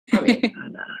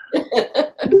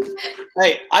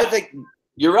Hey, I think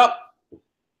you're up.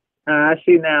 I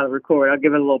see now the record. I'll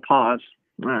give it a little pause.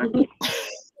 All right.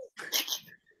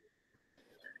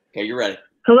 Okay, you're ready.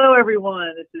 Hello,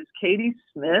 everyone. This is Katie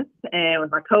Smith, and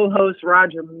with my co-host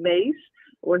Roger Mace,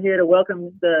 we're here to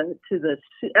welcome to the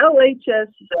LHS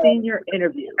senior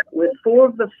interview with 4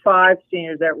 of the 5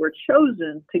 seniors that were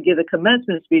chosen to give the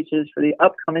commencement speeches for the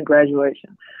upcoming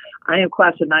graduation. I am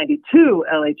class of '92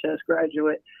 LHS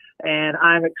graduate, and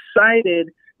I'm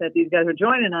excited that these guys are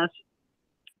joining us.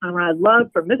 And I'd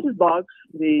love for Mrs. Boggs,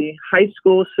 the high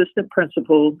school assistant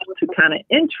principal, to kind of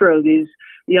intro these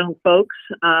young folks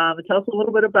and tell us a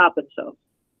little bit about themselves.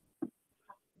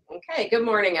 Okay, good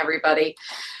morning, everybody.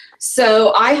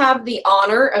 So I have the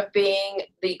honor of being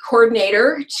the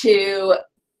coordinator to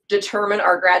determine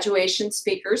our graduation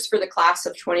speakers for the class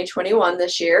of 2021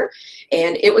 this year.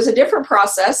 And it was a different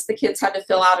process. The kids had to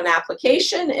fill out an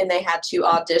application and they had to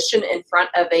audition in front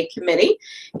of a committee.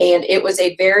 And it was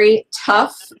a very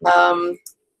tough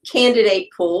candidate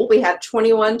pool. We had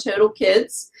 21 total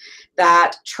kids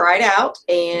that tried out,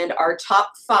 and our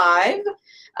top 5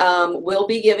 will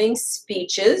be giving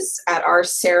speeches at our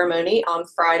ceremony on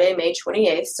Friday, May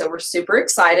 28th. So we're super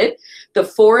excited. The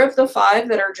 4 of the 5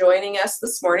 that are joining us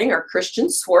this morning are Christian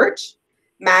Swart,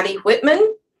 Maddie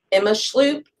Whitman, Emma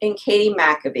Schloop, and Katie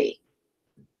McAbee.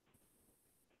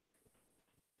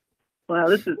 Wow,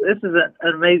 this is an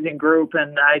amazing group,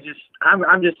 and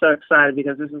I'm just so excited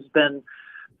because this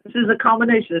is a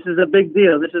combination. This is a big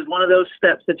deal. This is one of those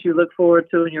steps that you look forward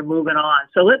to and you're moving on.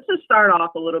 So let's just start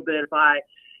off a little bit by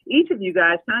each of you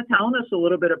guys kind of telling us a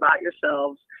little bit about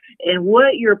yourselves and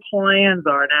what your plans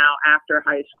are now after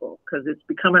high school, because it's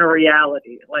becoming a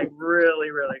reality, like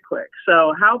really, really quick.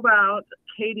 So how about,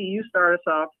 Katie, you start us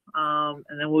off,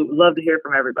 and then we'd love to hear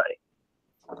from everybody.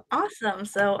 Awesome.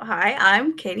 So hi,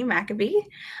 I'm Katie McAbee.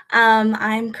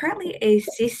 I'm currently a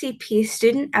CCP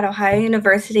student at Ohio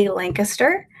University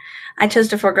Lancaster. I chose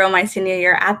to forego my senior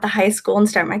year at the high school and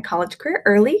start my college career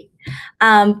early.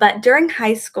 But during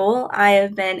high school, I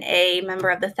have been a member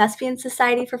of the Thespian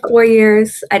Society for 4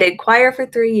 years. I did choir for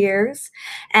 3 years.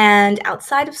 And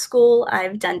outside of school,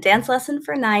 I've done dance lesson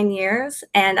for 9 years.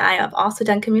 And I have also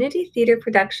done community theater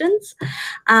productions.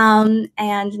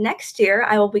 And next year,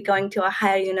 I will be going to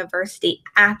Ohio University,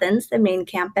 Athens, the main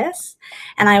campus.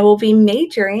 And I will be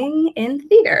majoring in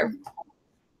theater.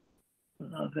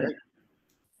 Love it.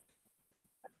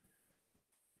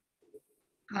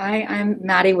 Hi, I'm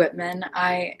Maddie Whitman.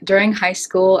 During high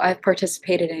school, I've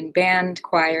participated in band,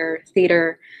 choir,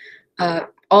 theater,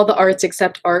 all the arts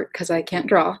except art because I can't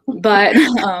draw. But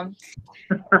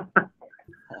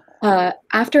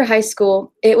after high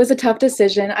school, it was a tough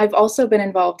decision. I've also been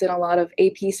involved in a lot of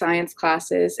AP science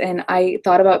classes, and I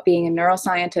thought about being a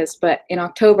neuroscientist, but in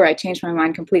October, I changed my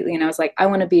mind completely, and I was like, I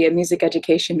want to be a music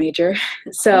education major.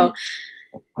 So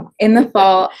in the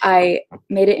fall, I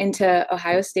made it into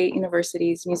Ohio State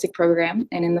University's music program,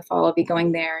 and in the fall, I'll be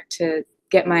going there to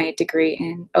get my degree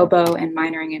in oboe and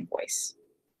minoring in voice.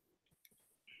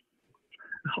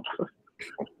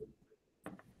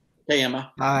 Hey,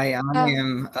 Emma. Hi,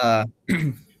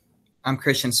 I'm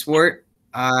Christian Swart.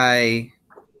 I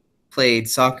played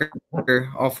soccer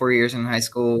all 4 years in high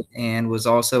school and was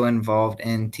also involved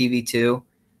in TV2,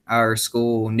 our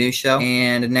school news show.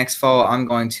 And next fall, I'm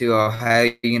going to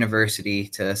Ohio University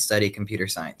to study computer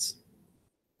science.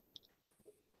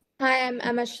 Hi, I'm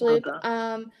Emma Schloop.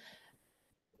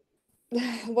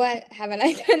 What haven't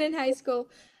I done in high school?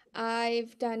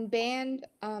 I've done band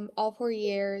all 4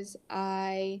 years.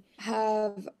 I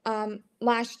have,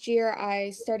 last year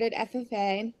I started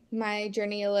FFA, my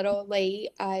journey a little late.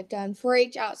 I've done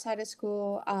 4-H outside of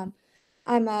school.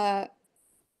 I'm a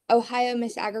Ohio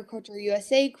Miss Agriculture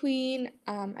USA Queen.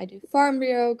 I do Farm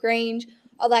Bureau, Grange,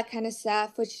 all that kind of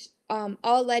stuff, which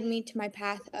all led me to my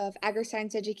path of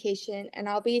agri-science education. And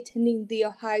I'll be attending the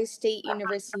Ohio State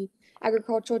University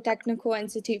Agricultural Technical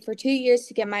Institute for 2 years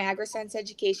to get my agri-science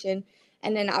education.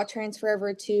 And then I'll transfer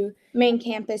over to main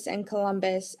campus in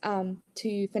Columbus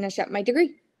to finish up my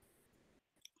degree.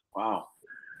 Wow.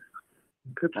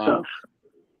 Good stuff.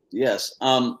 Yes.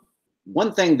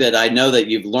 One thing that I know that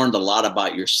you've learned a lot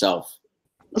about yourself,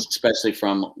 especially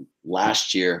from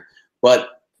last year,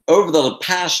 but over the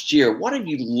past year, what have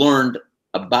you learned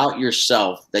about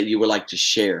yourself that you would like to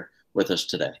share with us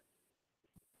today?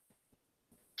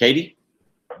 Katie?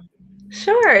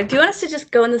 Sure. Do you want us to just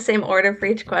go in the same order for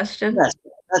each question? Yes,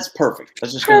 that's perfect.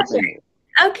 Let's just go in the same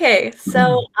order. Okay,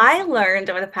 so I learned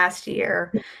over the past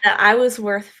year that I was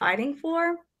worth fighting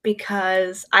for,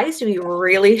 because I used to be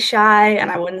really shy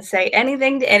and I wouldn't say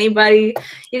anything to anybody.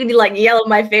 You could like yell at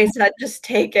my face and I'd just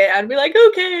take it. I'd be like,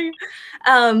 okay.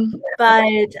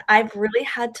 But I've really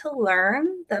had to learn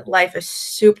that life is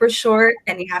super short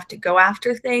and you have to go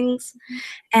after things.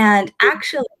 And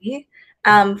actually,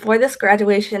 for this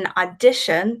graduation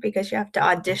audition, because you have to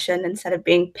audition instead of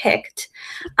being picked,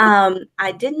 I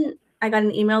got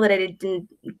an email that I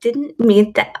didn't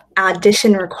meet the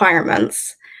audition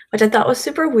requirements, which I thought was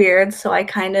super weird. So I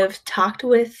kind of talked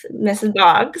with Mrs.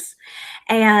 Boggs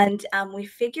and we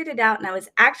figured it out and I was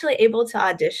actually able to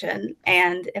audition.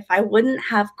 And if I wouldn't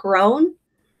have grown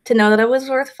to know that I was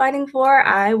worth fighting for,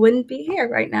 I wouldn't be here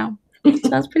right now. So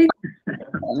that's pretty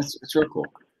cool. It's real cool.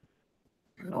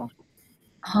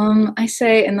 I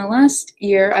say in the last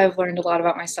year, I've learned a lot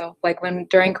about myself. Like when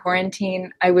during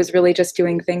quarantine, I was really just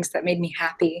doing things that made me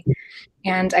happy.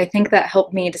 And I think that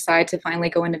helped me decide to finally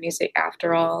go into music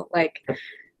after all. Like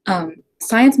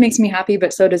science makes me happy,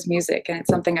 but so does music. And it's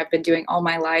something I've been doing all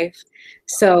my life.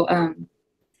 So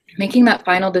making that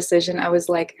final decision, I was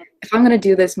like, if I'm going to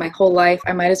do this my whole life,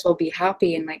 I might as well be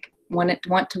happy and like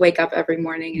want to wake up every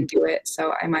morning and do it.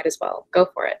 So I might as well go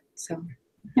for it. So,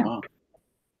 yeah. Wow.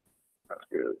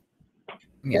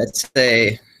 Yeah, I'd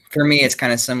say for me, it's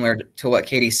kind of similar to what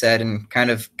Katie said, and kind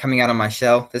of coming out of my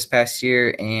shell this past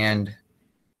year and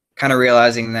kind of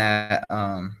realizing that,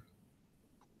 to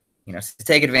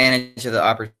take advantage of the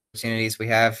opportunities we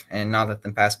have and not let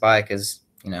them pass by, because,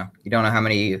 you don't know how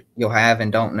many you'll have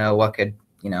and don't know what could,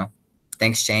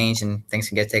 things change and things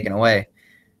can get taken away.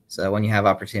 So when you have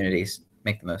opportunities,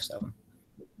 make the most of them.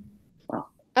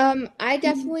 I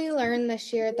definitely learned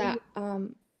this year that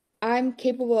I'm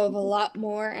capable of a lot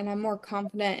more and I'm more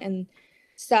confident in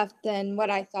stuff than what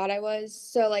I thought I was.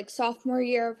 So like sophomore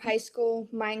year of high school,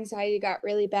 my anxiety got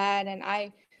really bad and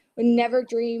I would never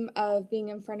dream of being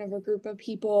in front of a group of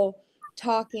people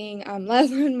talking, let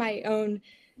alone my own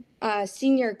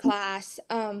senior class.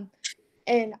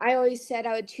 And I always said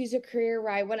I would choose a career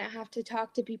where I wouldn't have to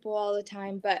talk to people all the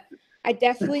time, but I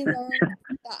definitely learned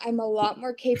that I'm a lot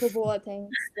more capable of things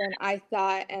than I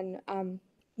thought. And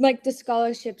like the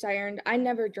scholarships I earned, I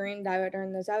never dreamed I would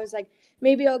earn those. I was like,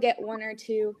 maybe I'll get one or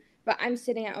two, but I'm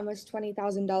sitting at almost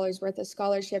 $20,000 worth of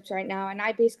scholarships right now. And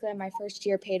I basically have my first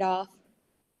year paid off.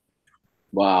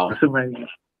 Wow. That's amazing.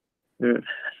 Good.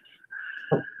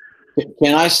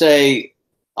 Can I say,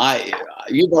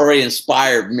 you've already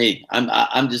inspired me.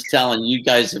 I'm just telling you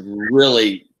guys have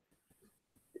really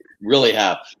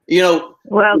have.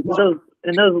 Well, those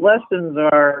lessons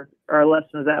are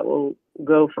lessons that will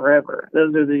go forever.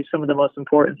 Those are some of the most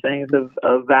important things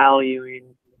of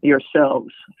valuing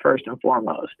yourselves first and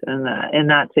foremost, and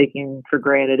not taking for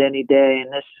granted any day.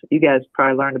 And this, you guys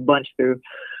probably learned a bunch through,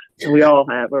 and we all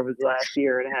have over the last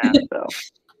year and a half. So,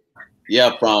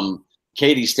 yeah, from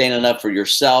Katie standing up for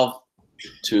yourself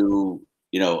to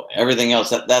everything else.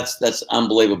 That's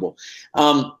unbelievable.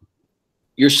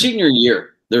 Your senior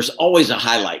year, there's always a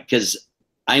highlight, because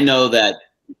I know that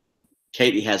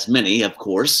Katie has many, of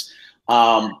course.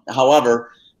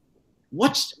 However,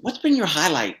 what's been your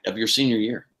highlight of your senior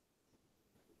year?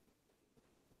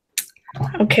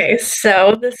 Okay,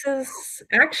 so this is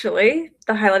actually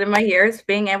the highlight of my year, is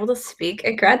being able to speak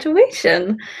at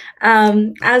graduation.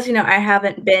 As you know, I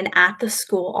haven't been at the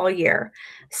school all year.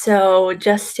 So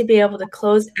just to be able to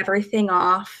close everything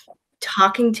off,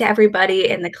 talking to everybody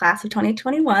in the class of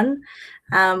 2021,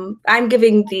 I'm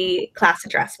giving the class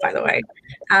address, by the way.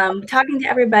 Talking to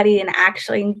everybody and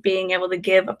actually being able to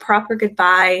give a proper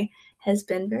goodbye has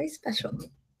been very special.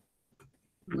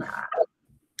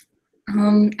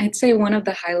 I'd say one of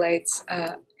the highlights,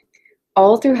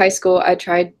 all through high school, I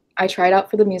tried out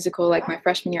for the musical like my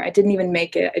freshman year. I didn't even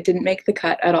make it. I didn't make the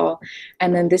cut at all.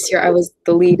 And then this year I was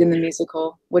the lead in the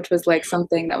musical, which was like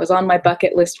something that was on my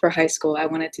bucket list for high school. I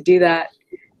wanted to do that,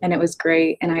 and it was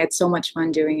great. And I had so much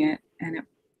fun doing it. And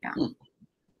yeah.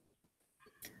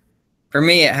 For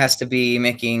me, it has to be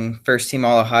making first team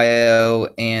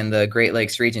All-Ohio and the Great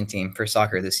Lakes region team for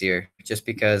soccer this year, just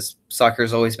because soccer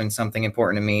has always been something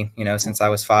important to me, since I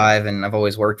was 5, and I've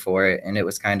always worked for it. And it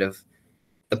was kind of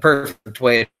the perfect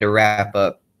way to wrap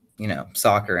up,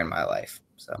 soccer in my life.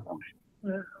 So,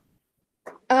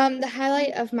 the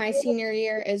highlight of my senior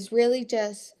year is really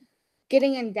just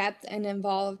getting in depth and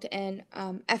involved in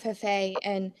FFA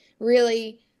and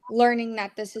really learning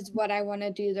that this is what I want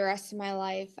to do the rest of my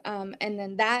life. And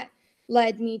then that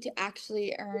led me to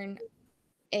actually earn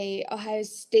a Ohio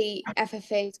State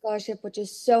FFA scholarship, which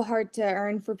is so hard to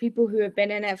earn for people who have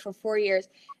been in it for 4 years.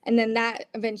 And then that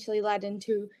eventually led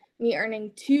into me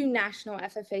earning 2 national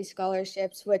FFA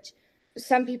scholarships, which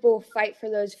some people fight for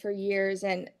those for years.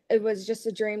 And it was just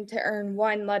a dream to earn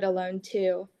one, let alone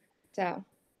two. So.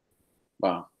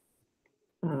 Wow.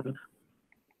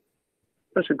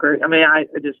 Such a great, I'm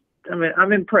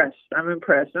impressed.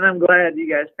 And I'm glad you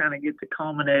guys kind of get to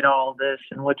culminate all this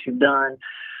and what you've done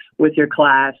with your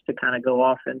class to kind of go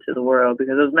off into the world,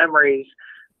 because those memories,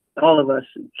 all of us,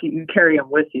 you carry them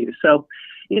with you. So,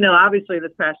 obviously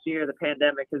this past year, the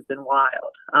pandemic has been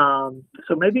wild.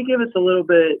 So maybe give us a little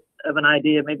bit of an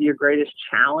idea, maybe your greatest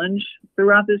challenge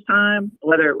throughout this time,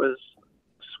 whether it was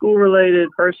school related,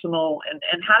 personal, and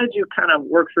how did you kind of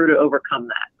work through to overcome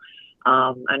that?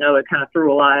 I know it kind of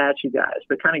threw a lot at you guys,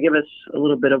 but kind of give us a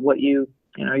little bit of what your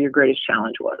greatest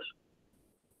challenge was.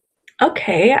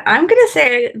 Okay, I'm going to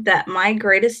say that my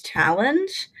greatest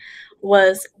challenge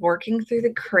was working through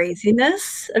the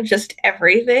craziness of just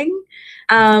everything.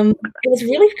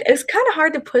 It was kind of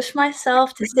hard to push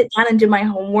myself to sit down and do my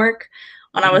homework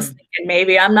when I was thinking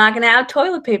maybe I'm not going to have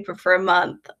toilet paper for a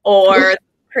month, or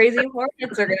crazy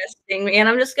hornets are going to sting me and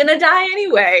I'm just going to die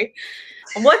anyway.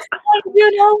 What's the point of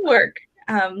doing homework?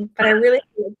 But I really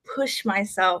had to push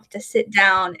myself to sit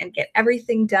down and get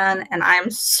everything done, and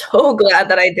I'm so glad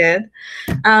that I did,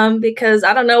 because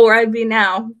I don't know where I'd be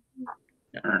now.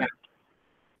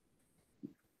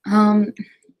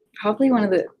 Probably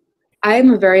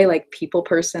I'm a very people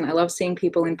person. I love seeing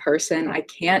people in person. I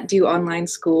can't do online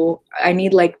school. I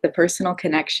need the personal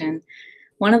connection.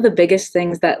 One of the biggest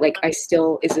things that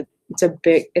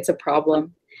it's a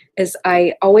problem is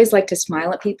I always like to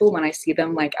smile at people when I see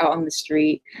them out on the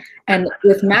street. And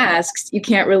with masks, you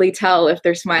can't really tell if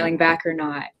they're smiling back or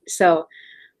not. So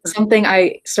something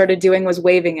I started doing was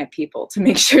waving at people to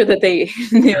make sure that they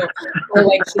knew I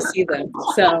like to see them.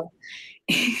 So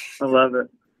I love it.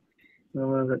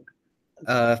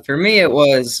 For me, it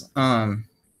was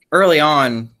early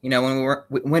on,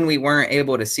 when we weren't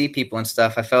able to see people and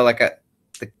stuff, I felt like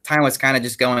the time was kind of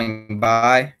just going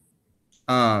by.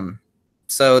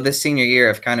 So this senior year,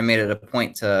 I've kind of made it a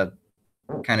point to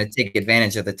kind of take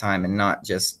advantage of the time and not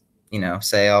just,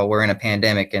 say, oh, we're in a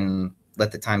pandemic and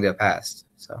let the time go past.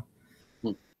 So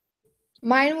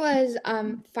mine was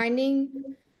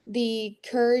finding the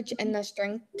courage and the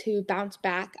strength to bounce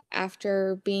back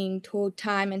after being told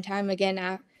time and time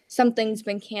again something's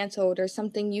been canceled, or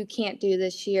something you can't do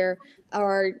this year,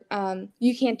 or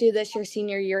you can't do this your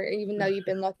senior year, even though you've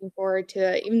been looking forward to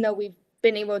it, even though we've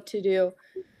been able to do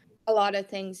a lot of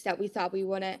things that we thought we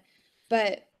wouldn't.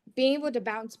 But being able to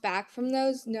bounce back from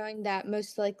those, knowing that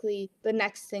most likely the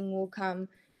next thing will come,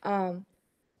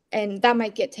 and that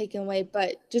might get taken away,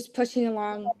 but just pushing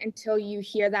along until you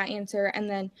hear that answer, and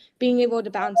then being able to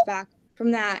bounce back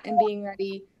from that and being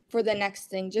ready for the next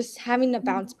thing, just having to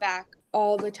bounce back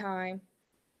all the time.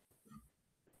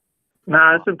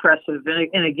 No, it's impressive.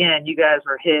 And again, you guys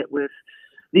were hit with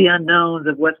the unknowns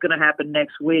of what's going to happen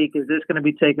next week. Is this going to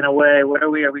be taken away? What are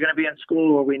we going to be in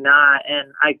school? Or are we not?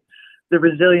 And the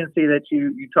resiliency that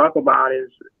you talk about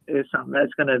is something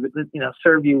that's going to,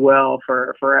 serve you well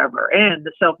for forever. And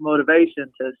the self-motivation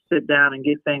to sit down and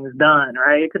get things done,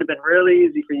 right? It could have been really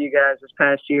easy for you guys this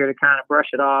past year to kind of brush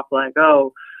it off like,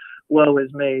 oh, woe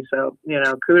is me. So,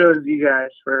 kudos to you guys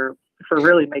for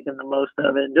really making the most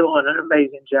of it and doing an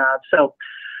amazing job. So,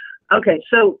 okay.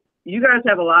 So you guys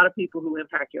have a lot of people who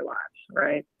impact your lives,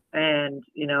 right? And,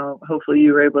 hopefully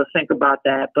you were able to think about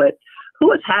that, but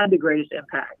who has had the greatest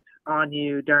impact on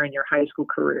you during your high school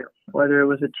career, whether it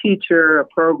was a teacher, a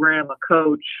program, a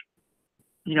coach?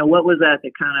 What was that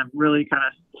kind of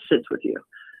sits with you?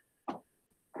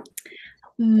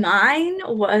 Mine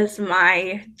was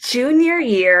my junior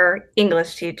year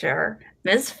English teacher,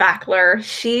 Ms. Fackler.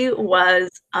 She was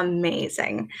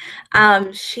amazing.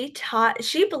 She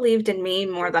believed in me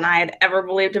more than I had ever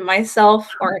believed in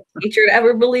myself, or a teacher had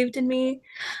ever believed in me.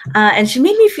 And she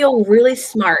made me feel really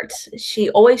smart.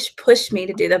 She always pushed me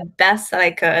to do the best that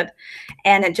I could.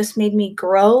 And it just made me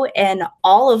grow in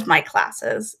all of my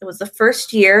classes. It was the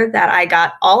first year that I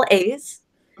got all A's.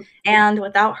 And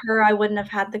without her, I wouldn't have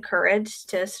had the courage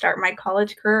to start my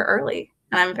college career early.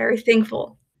 And I'm very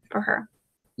thankful for her.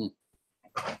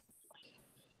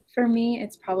 For me,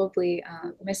 it's probably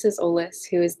Mrs. Olis,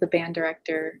 who is the band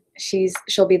director.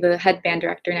 She'll be the head band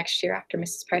director next year after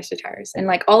Mrs. Price retires. And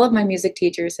all of my music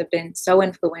teachers have been so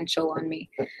influential on me.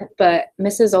 But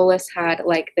Mrs. Olis had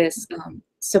this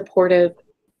supportive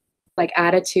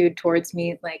attitude towards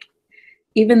me.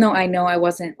 Even though I know I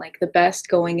wasn't the best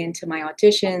going into my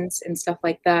auditions and stuff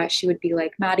like that, she would be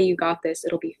like, Maddie, you got this.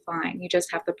 It'll be fine. You just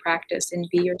have to practice and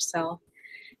be yourself,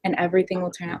 and everything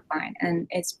will turn out fine. And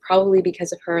it's probably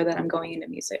because of her that I'm going into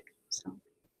music. So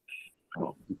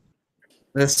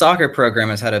the soccer program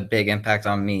has had a big impact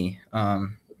on me.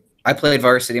 I played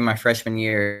varsity my freshman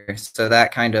year, so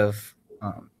that kind of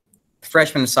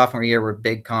freshman and sophomore year were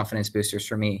big confidence boosters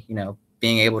for me. You know,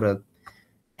 being able to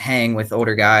hang with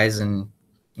older guys and,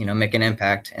 you know, make an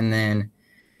impact. And then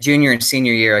junior and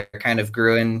senior year, I kind of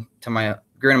grew into my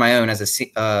own as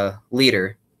a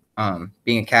leader,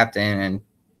 being a captain and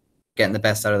getting the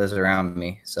best out of those around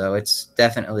me. So it's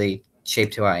definitely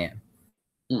shaped who I am.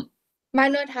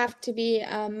 Mine would have to be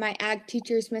my ag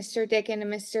teachers, Mr. Dickin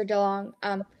and Mr.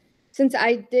 DeLong. Since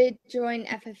I did join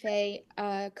FFA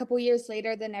a couple years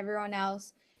later than everyone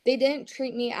else, they didn't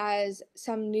treat me as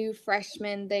some new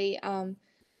freshman. They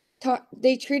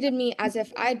treated me as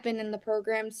if I'd been in the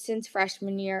program since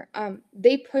freshman year.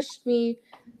 They pushed me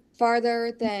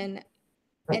farther than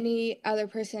any other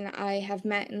person I have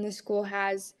met in the school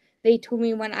has. They told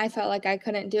me when I felt like I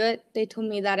couldn't do it, they told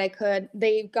me that I could.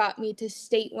 They got me to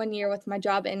state 1 year with my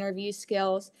job interview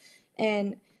skills,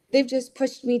 and they've just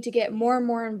pushed me to get more and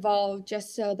more involved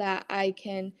just so that I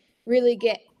can really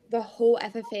get the whole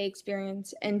FFA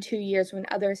experience in 2 years when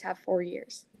others have 4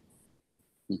 years.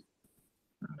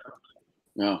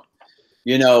 No,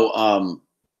 you know,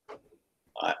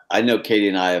 I know Katie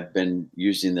and I have been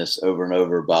using this over and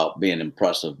over about being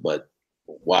impressive, but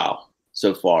wow,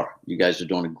 so far you guys are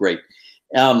doing great.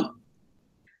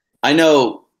 I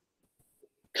know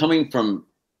coming from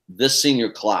this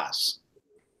senior class,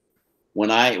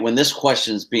 when this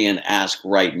question's being asked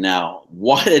right now,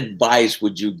 what advice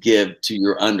would you give to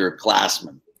your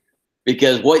underclassmen?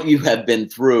 Because what you have been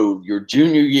through your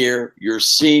junior year, your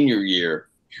senior year,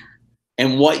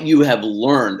 and what you have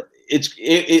learned,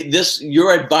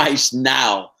 your advice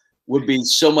now would be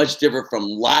so much different from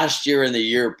last year and the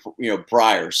year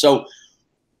prior. So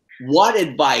what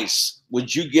advice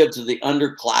would you give to the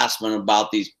underclassmen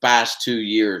about these past 2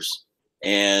 years?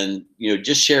 And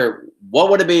just share, what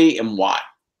would it be and why?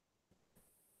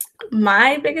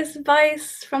 My biggest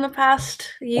advice from the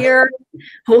past year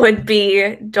would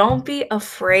be, don't be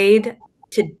afraid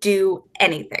to do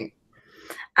anything.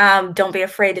 Don't be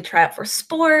afraid to try out for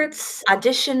sports,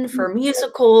 audition for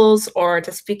musicals, or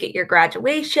to speak at your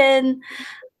graduation.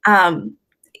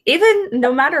 Even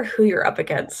no matter who you're up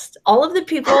against, all of the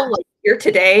people here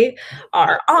today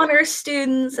are honors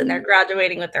students, and they're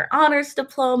graduating with their honors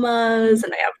diplomas,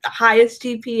 and they have the highest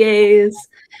GPAs.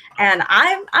 And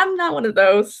I'm not one of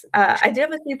those. I do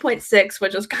have a 3.6,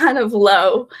 which is kind of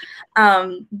low,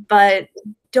 but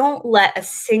don't let a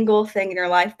single thing in your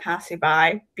life pass you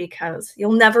by, because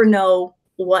you'll never know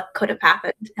what could have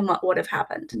happened and what would have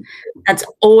happened. It's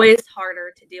always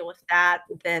harder to deal with that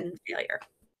than failure.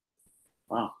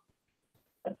 Wow.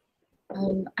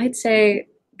 I'd say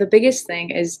the biggest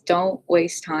thing is don't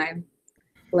waste time.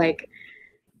 Like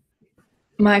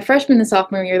my freshman and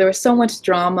sophomore year, there was so much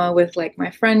drama with like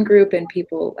my friend group and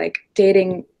people like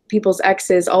dating people's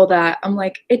exes, all that. I'm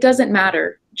like, it doesn't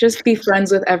matter. Just be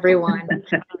friends with everyone.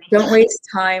 Don't waste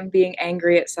time being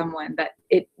angry at someone that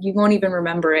you won't even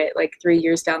remember it like 3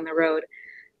 years down the road.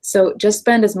 So just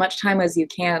spend as much time as you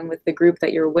can with the group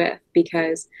that you're with,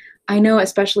 because I know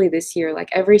especially this year, like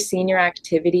every senior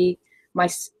activity,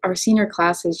 our senior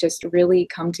class has just really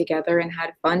come together and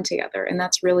had fun together. And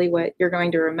that's really what you're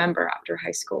going to remember after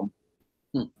high school.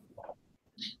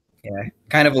 Yeah,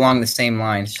 kind of along the same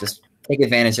lines, just take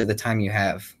advantage of the time you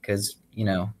have, because,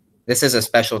 this is a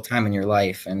special time in your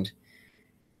life, and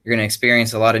you're going to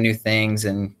experience a lot of new things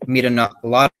and meet a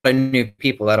lot of new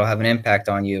people that'll have an impact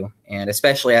on you. And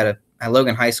especially at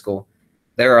Logan High School,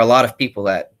 there are a lot of people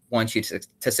that want you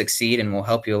to succeed and will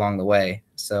help you along the way.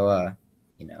 So,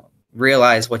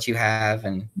 realize what you have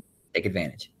and take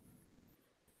advantage.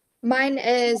 Mine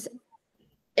is,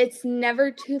 it's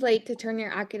never too late to turn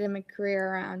your academic career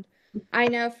around. I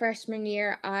know freshman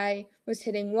year I was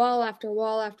hitting wall after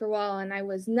wall after wall, and I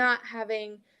was not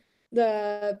having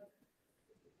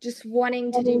just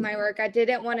wanting to do my work. I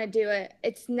didn't want to do it.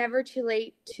 It's never too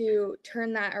late to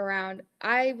turn that around.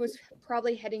 I was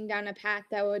probably heading down a path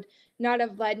that would not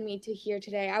have led me to here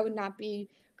today. I would not be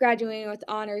graduating with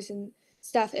honors and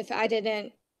stuff if I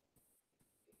didn't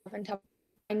until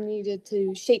I needed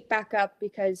to shape back up,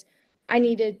 because I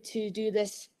needed to do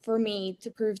this for me to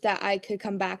prove that I could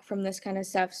come back from this kind of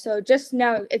stuff. So just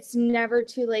know it's never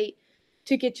too late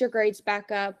to get your grades back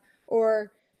up,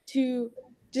 or to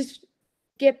just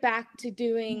get back to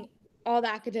doing all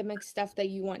the academic stuff that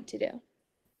you want to do.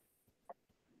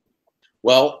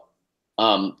 Well,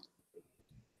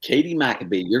 Katie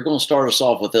Maccabee, you're going to start us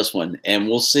off with this one, and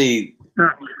we'll see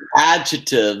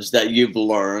adjectives that you've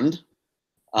learned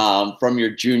from your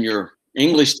junior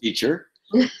English teacher.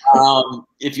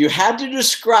 If you had to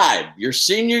describe your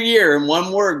senior year in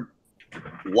one word,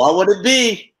 what would it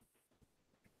be?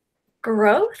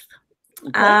 Growth.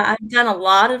 Okay. I've done a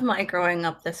lot of my growing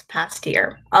up this past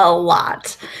year, a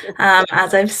lot.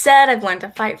 As I've said, I've learned to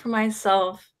fight for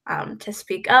myself, to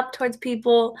speak up towards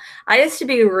people. I used to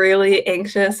be really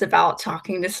anxious about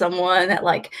talking to someone at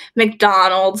like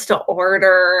McDonald's to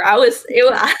order. I was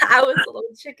I was a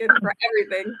little chicken for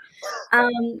everything.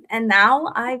 And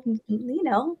now I've,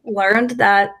 learned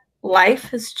that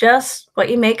life is just what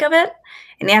you make of it,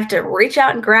 and you have to reach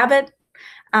out and grab it.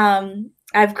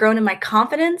 I've grown in my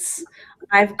confidence.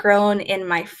 I've grown in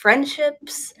my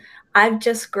friendships. I've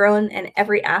just grown in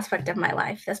every aspect of my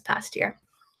life this past year.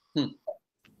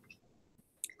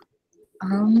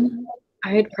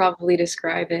 I'd probably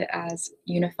describe it as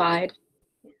unified.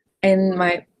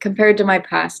 Compared to my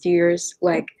past years,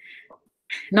 like,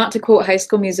 not to quote High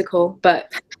School Musical,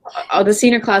 but the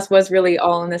senior class was really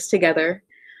all in this together.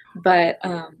 But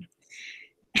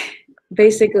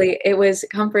basically, it was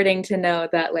comforting to know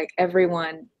that like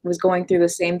everyone was going through the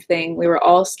same thing. We were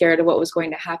all scared of what was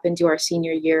going to happen to our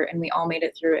senior year, and we all made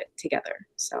it through it together.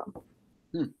 So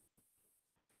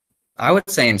I would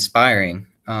say inspiring.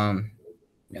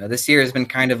 This year has been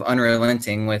kind of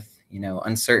unrelenting with,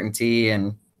 uncertainty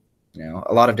and,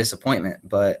 a lot of disappointment.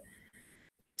 But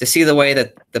to see the way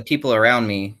that the people around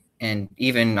me and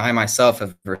even I myself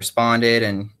have responded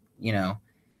and,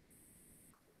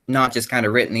 not just kind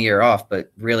of written the year off,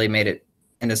 but really made it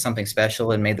into something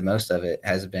special and made the most of it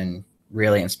has been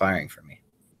really inspiring for me.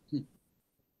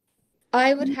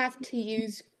 I would have to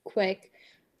use quick.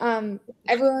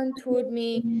 Everyone told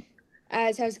me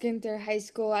as I was getting through high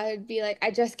school, I would be like,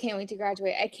 I just can't wait to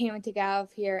graduate. I can't wait to get out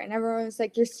of here. And everyone was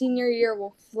like, your senior year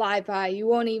will fly by. You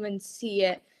won't even see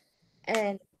it.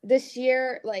 And this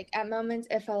year, like at moments,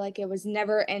 it felt like it was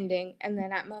never ending. And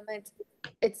then at moments,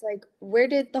 it's like, where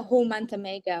did the whole month of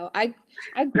May go? I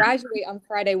graduate on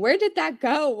Friday. Where did that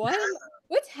go?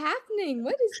 What's happening?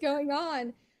 What is going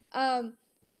on?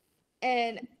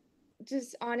 And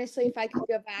just honestly, if I could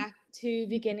go back to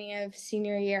beginning of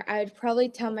senior year, I would probably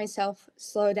tell myself,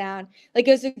 slow down. Like,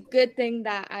 it was a good thing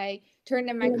that I turned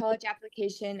in my college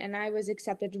application and I was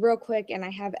accepted real quick, and I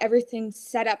have everything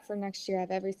set up for next year.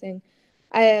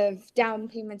 I have down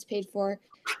payments paid for,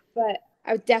 but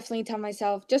I would definitely tell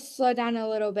myself, just slow down a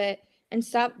little bit and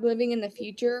stop living in the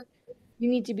future.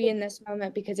 You need to be in this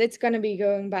moment because it's going to be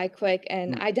going by quick.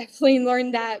 And I definitely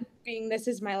learned that being this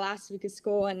is my last week of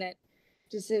school, and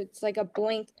it's like a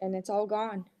blink and it's all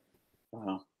gone.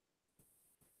 Wow.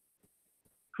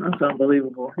 That's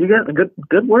unbelievable. You got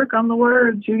good work on the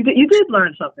words. You did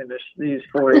learn something these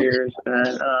 4 years.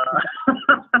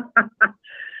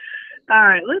 All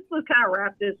right, let's kind of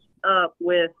wrap this up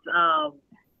with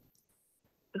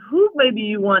who maybe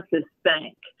you want to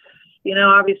thank.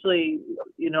 Obviously,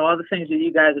 all the things that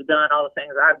you guys have done, all the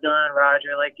things I've done,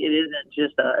 Roger, like, it isn't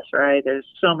just us, right? There's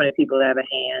so many people that have a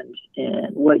hand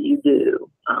in what you do,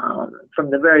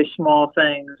 from the very small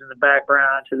things in the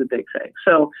background to the big things.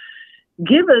 So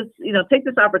give us, take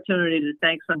this opportunity to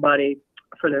thank somebody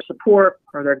for their support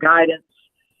or their guidance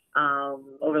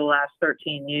over the last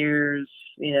 13 years,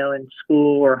 in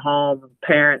school or home,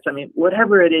 parents. I mean,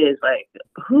 whatever it is, like,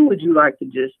 who would you like to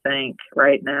just thank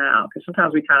right now? Because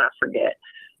sometimes we kind of forget.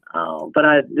 But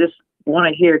I just want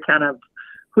to hear kind of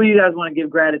who you guys want to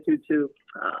give gratitude to,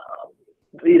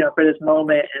 for this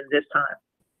moment and this time.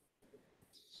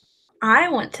 I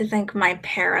want to thank my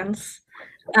parents.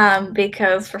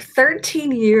 Because for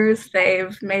 13 years,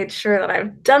 they've made sure that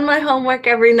I've done my homework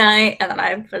every night and that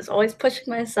I was always pushing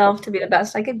myself to be the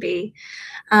best I could be.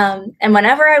 And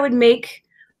whenever I would make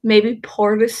maybe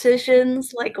poor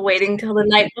decisions, like waiting till the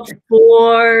night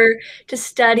before to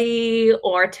study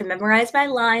or to memorize my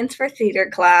lines for theater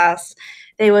class,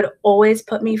 they would always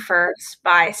put me first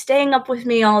by staying up with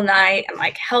me all night and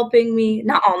like helping me,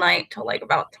 not all night, till like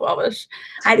about 12ish.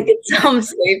 I had to get some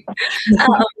sleep.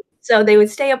 So they would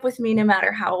stay up with me no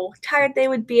matter how tired they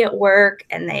would be at work,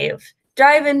 and they've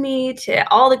driven me to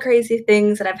all the crazy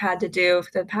things that I've had to do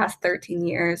for the past 13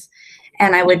 years.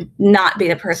 And I would not be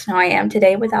the person who I am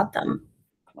today without them.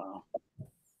 Wow.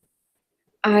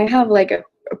 I have like a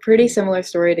pretty similar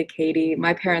story to Katie.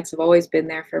 My parents have always been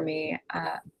there for me.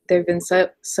 They've been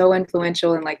so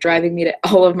influential in like driving me to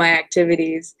all of my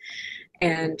activities,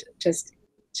 and just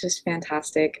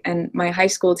fantastic. And my high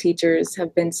school teachers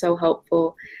have been so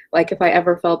helpful. Like, if I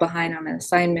ever fell behind on an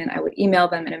assignment, I would email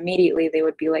them and immediately they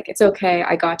would be like, it's okay,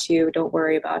 I got you, don't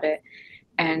worry about it.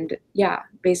 And yeah,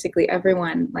 basically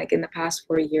everyone like in the past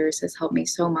 4 years has helped me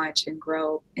so much and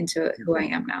grow into who I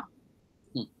am now.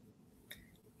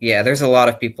 Yeah, there's a lot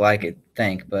of people I could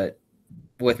thank, but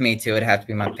with me too, it'd have to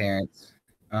be my parents.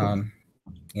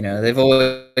 They've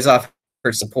always offered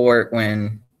support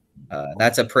when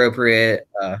that's appropriate.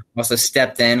 Also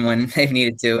stepped in when they've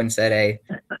needed to and said, "Hey,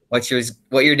 what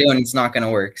you're doing is not going to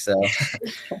work." So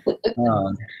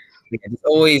just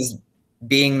always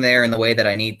being there in the way that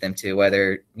I need them to,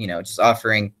 whether just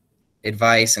offering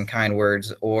advice and kind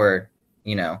words, or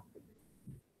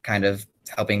kind of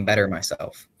helping better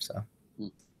myself. So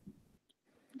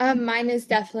mine is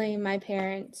definitely my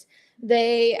parents.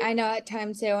 I know at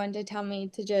times they want to tell me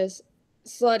to just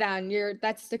slow down.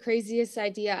 That's the craziest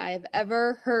idea I've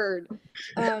ever heard.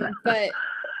 But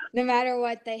no matter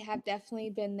what, they have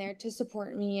definitely been there to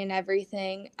support me and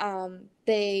everything.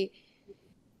 They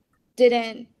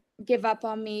didn't give up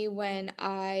on me when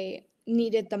I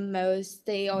needed the most.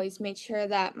 They always made sure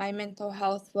that my mental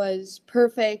health was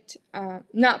perfect.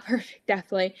 Not perfect,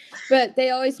 definitely, but they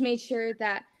always made sure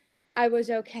that I was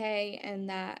okay, and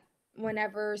that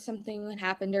whenever something would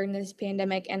happen during this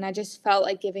pandemic and I just felt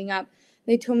like giving up,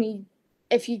 they told me,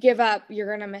 if you give up, you're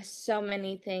going to miss so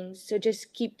many things. So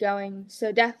just keep going.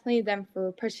 So definitely them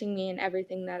for pushing me in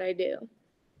everything that I do.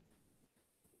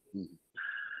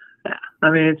 Yeah, I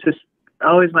mean, it's just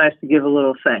always nice to give a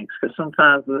little thanks, because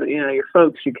sometimes, your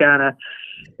folks, you kind of,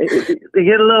 they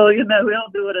get a little, we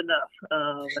don't do it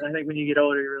enough. And I think when you get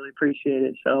older, you really appreciate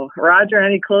it. So, Roger,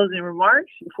 any closing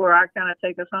remarks before I kind of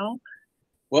take us home?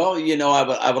 Well,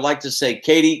 I would like to say,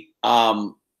 Katie,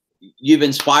 you've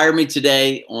inspired me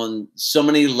today on so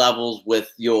many levels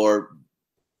with your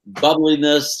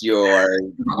bubbliness, your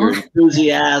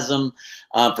enthusiasm.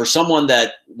 For someone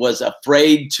that was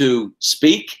afraid to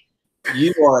speak,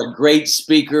 you are a great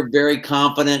speaker, very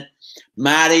confident.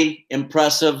 Maddie,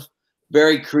 impressive,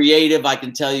 very creative. I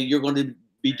can tell you, you're going to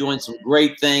be doing some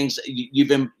great things.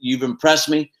 You've impressed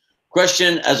me.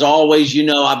 Christian, as always,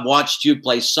 I've watched you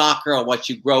play soccer. I watched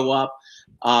you grow up.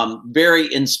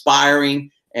 Very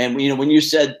inspiring. And when you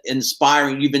said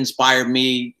inspiring, you've inspired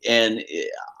me, and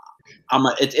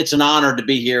it's an honor to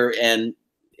be here and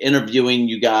interviewing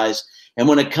you guys. And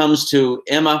when it comes to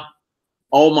Emma,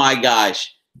 oh my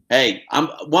gosh, hey,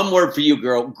 one word for you,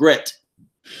 girl: grit.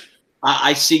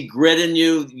 I see grit in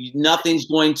you. Nothing's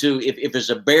going to, if there's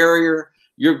a barrier,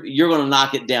 you're going to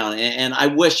knock it down. And I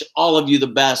wish all of you the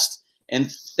best. And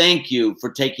thank you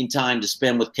for taking time to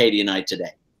spend with Katie and I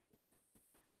today.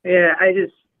 Yeah, I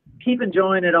just keep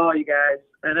enjoying it all, you guys.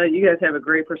 I know you guys have a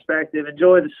great perspective.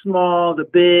 Enjoy the small, the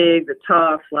big, the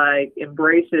tough. Like,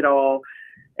 embrace it all.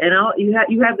 And you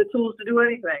have the tools to do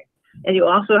anything. And you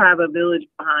also have a village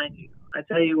behind you. I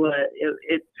tell you what,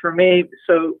 it's for me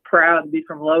so proud to be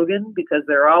from Logan, because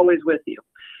they're always with you.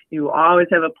 You always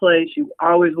have a place. You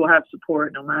always will have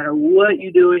support. No matter what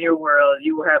you do in your world,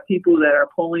 you will have people that are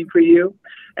pulling for you.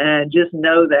 And just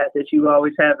know that you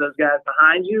always have those guys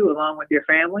behind you, along with your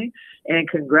family. And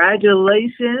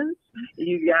congratulations,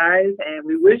 you guys. And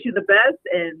we wish you the best,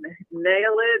 and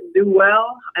nail it, do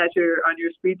well on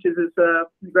your speeches as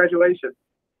graduation.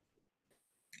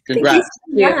 Congrats.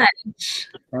 Thank you so much.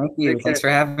 thank you. Thanks for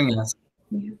having us.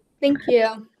 Thank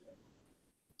you.